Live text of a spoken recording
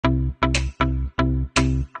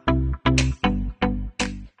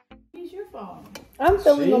phone. I'm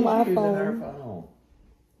filming on my She's using her phone. phone.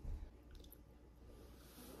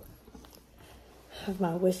 Have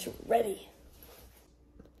my wish ready.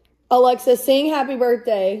 Alexa, sing happy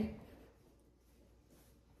birthday.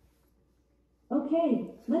 Okay,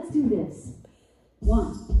 let's do this.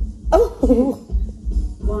 1, Oh.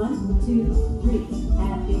 1, 2, 3.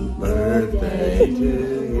 Happy Birthday to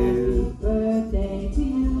you. birthday to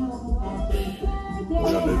you. Happy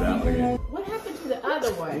We're gonna do birthday. that one again. What happened to the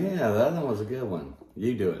other one? Yeah, the other one was a good one.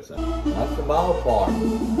 You do it, son. That's the ballpark.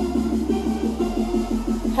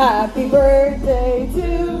 Happy birthday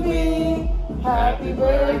to me. Happy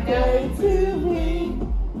birthday to me.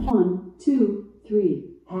 1, 2, 3.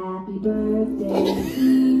 Happy birthday to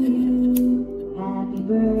you. Happy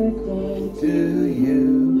birthday To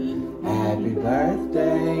you. Happy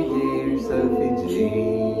birthday, dear Sophie G.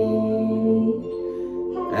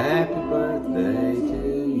 Happy birthday to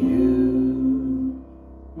you.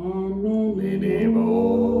 and many Many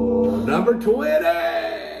more. Number 20.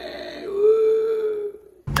 Woo.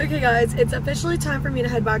 Okay guys, it's officially time for me to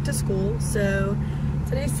head back to school. So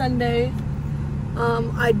today's Sunday.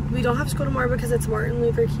 We don't have school tomorrow because it's Martin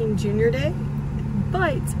Luther King Jr. Day,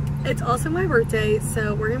 but it's also my birthday,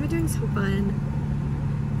 so we're gonna be doing some fun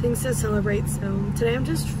things to celebrate. So today I'm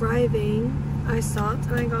just driving. I stopped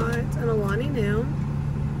and I got an Alani Nu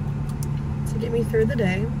to get me through the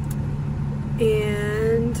day,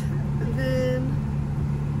 and then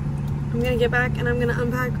I'm gonna get back and I'm gonna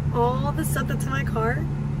unpack all the stuff that's in my car,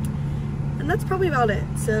 and that's probably about it.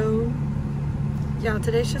 So yeah,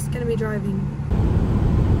 today's just gonna be driving.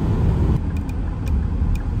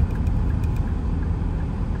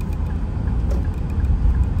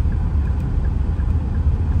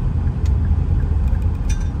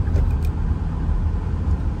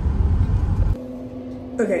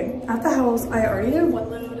 Okay, at the house, I already did one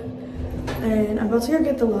load, and I'm about to go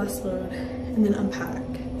get the last load and then unpack.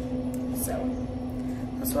 So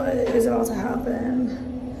that's what is about to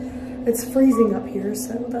happen. It's freezing up here,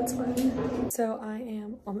 so that's fine. So I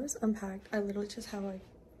am almost unpacked. I literally just have like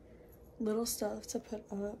little stuff to put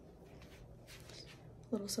up,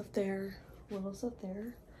 little stuff there,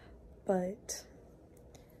 but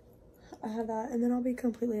I have that, and then I'll be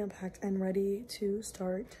completely unpacked and ready to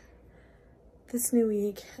start this new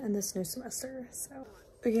week and this new semester. So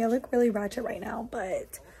okay, I look really ratchet right now,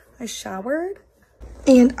 but I showered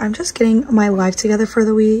and I'm just getting my life together for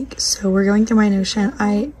the week. So we're going through my Notion.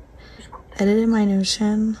 I edited my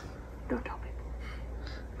Notion.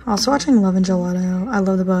 Also watching Love and Gelato. I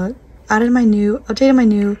love the book. Updated my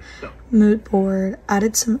new mood board.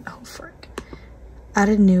 Added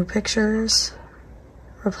new pictures.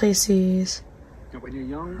 Replace these.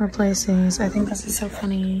 Replace these. I think this is so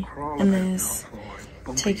funny. And this,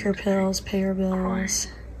 take your pills, pay your bills.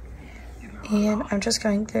 And I'm just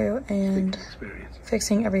going through and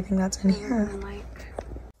fixing everything that's in here.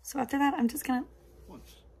 So after that, I'm just gonna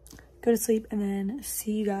go to sleep and then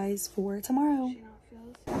see you guys for tomorrow.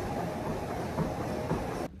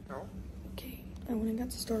 Okay, I went and got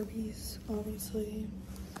Starbucks, obviously.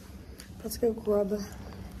 Let's go grub.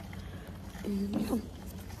 And yeah,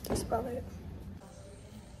 that's about it.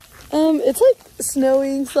 It's like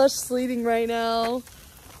snowing / sleeting right now.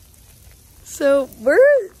 So we're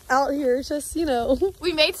out here just, you know.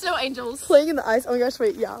 We made snow angels. Playing in the ice. Oh my gosh,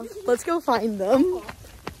 wait, yeah. Let's go find them.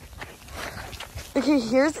 Okay,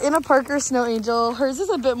 here's Anna Parker's snow angel. Hers is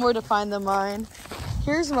a bit more defined than mine.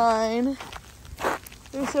 Here's mine.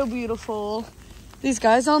 They're so beautiful. These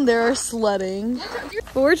guys on there are sledding.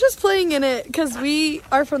 But we're just playing in it because we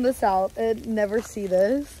are from the South and never see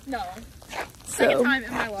this. No. So, Second time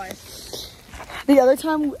in my life. the other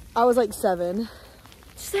time I was like 7.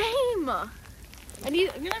 Same. I'm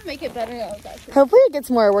gonna make it better though, guys. Hopefully it gets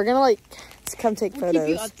more. We're gonna like come take We'll keep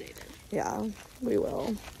you photos. updated. Yeah, we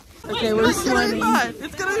will. Okay, we're swimming.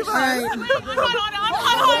 It's gonna be fun.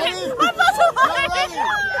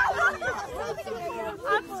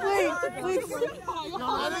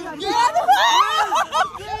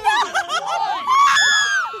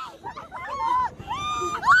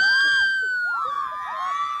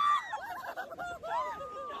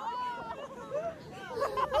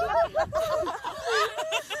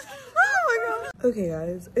 Okay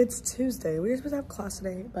guys, it's Tuesday. We were supposed to have class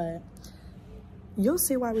today, but you'll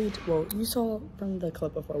see why we, well, you saw from the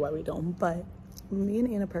clip before why we don't, but me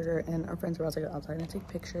and Anna Parker and our friends are about to go outside and take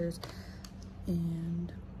pictures,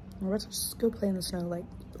 and we're about to just go play in the snow like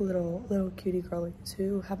little cutie girlies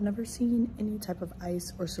who have never seen any type of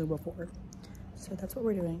ice or snow before. So that's what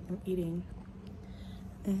we're doing. I'm eating,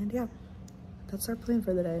 and yeah, that's our plan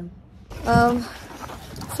for the day.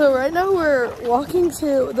 So right now we're walking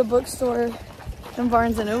to the bookstore And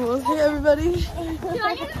Barnes and Nobles. Hey everybody. Can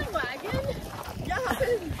I get in the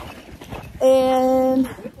wagon?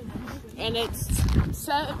 And it's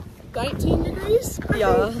set 19 degrees.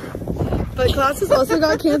 yeah. But classes also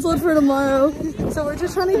got canceled for tomorrow. So we're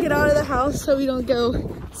just trying to get out of the house so we don't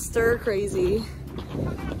go stir crazy.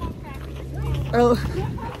 Oh.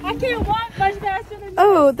 I can't walk much faster than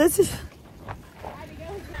Oh, this is...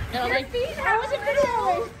 no, like, I wasn't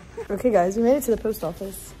videoing. Okay guys, we made it to the post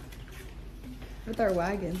office with our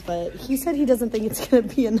wagons, but he said he doesn't think it's gonna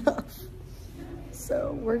be enough.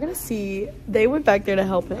 So we're gonna see. They went back there to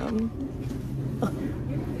help him.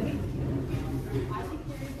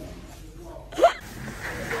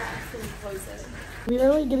 We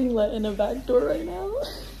are like getting let in a back door right now.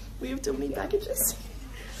 We have too many packages.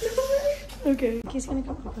 Okay, he's gonna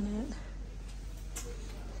come open it.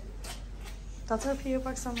 That's our PO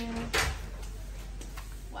box on there.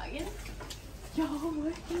 Wagon? Yo,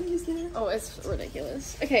 what is there? Oh, it's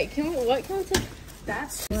ridiculous. Okay, what can we take?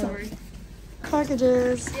 That's sorry.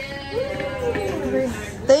 Packages.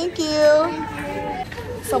 Thank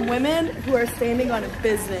you. Some women who are standing on a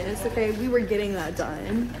business. Okay, we were getting that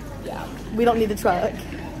done. Yeah. We don't need the truck. I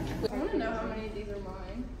don't know how many of these are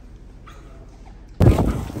mine.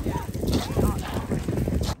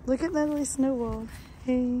 Look at Natalie Snowball.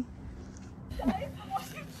 Hey.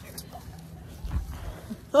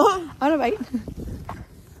 Oh, I want a bite.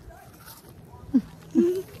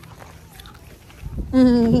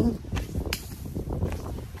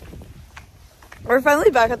 We're finally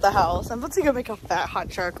back at the house. I'm about to go make a fat hot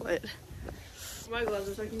chocolate. My gloves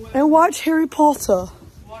are soaking wet. And watch Harry Potter.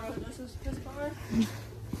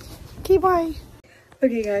 Okay, bye.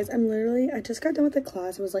 Okay guys, I just got done with the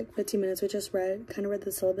class. It was like 15 minutes. We just kind of read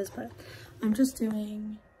the syllabus, but I'm just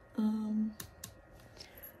doing,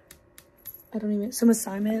 some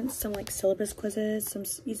assignments, some like syllabus quizzes, some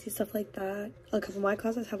easy stuff like that. A couple of my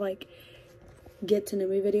classes have like get to know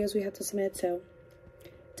me videos we have to submit, so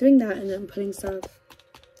doing that and then putting stuff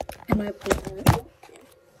in my planner.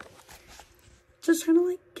 Just trying to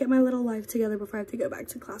like get my little life together before I have to go back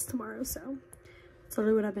to class tomorrow, so that's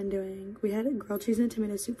literally what I've been doing. We had grilled cheese and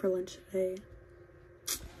tomato soup for lunch today.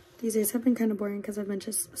 These days have been kind of boring because I've been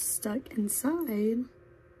just stuck inside,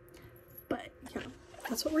 but yeah,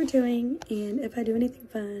 that's what we're doing, and if I do anything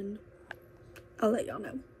fun, I'll let y'all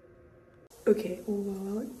know. Okay, wow,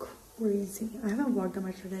 I look crazy. I haven't vlogged that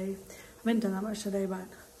much today. I haven't done that much today, but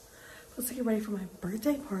let's get ready for my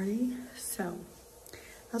birthday party. So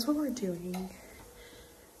that's what we're doing,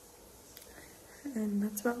 and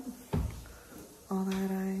that's about all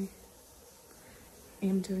that I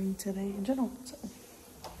am doing today in general. So